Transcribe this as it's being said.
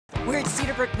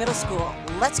Cedarbrook Middle School.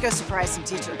 Let's go surprise some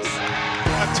teachers.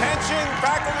 Attention,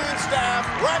 faculty and staff,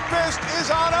 breakfast is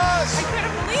on us! I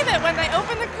couldn't believe it when they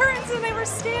opened the curtains and they were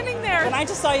standing there. When I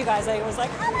just saw you guys, I was like,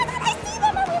 oh my God, I see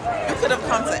them everywhere. You could have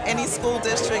come to any school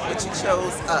district, but you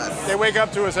chose us. They wake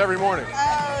up to us every morning.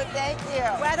 Oh, thank you.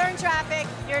 Weather and traffic,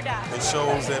 you're done. It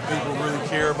shows that people really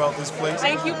care about this place.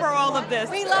 Thank you for all of this.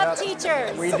 We love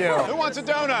teachers. We do. Who wants a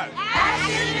donut?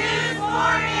 Action News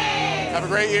Morning! Have a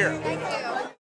great year. Thank you.